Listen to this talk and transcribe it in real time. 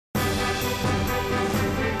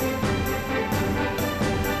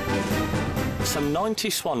Some 90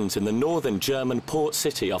 swans in the northern German port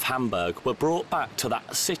city of Hamburg were brought back to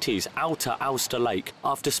that city's Outer Alster Lake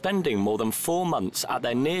after spending more than 4 months at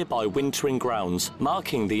their nearby wintering grounds,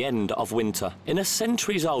 marking the end of winter. In a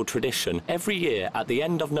centuries-old tradition, every year at the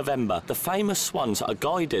end of November, the famous swans are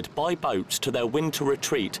guided by boats to their winter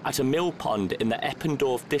retreat at a mill pond in the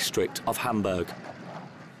Eppendorf district of Hamburg.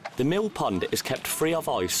 The mill pond is kept free of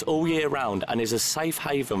ice all year round and is a safe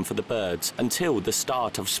haven for the birds until the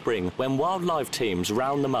start of spring, when wildlife teams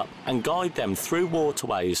round them up and guide them through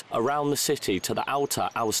waterways around the city to the Outer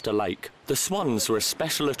Alster Lake. The swans are a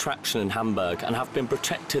special attraction in Hamburg and have been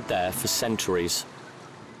protected there for centuries.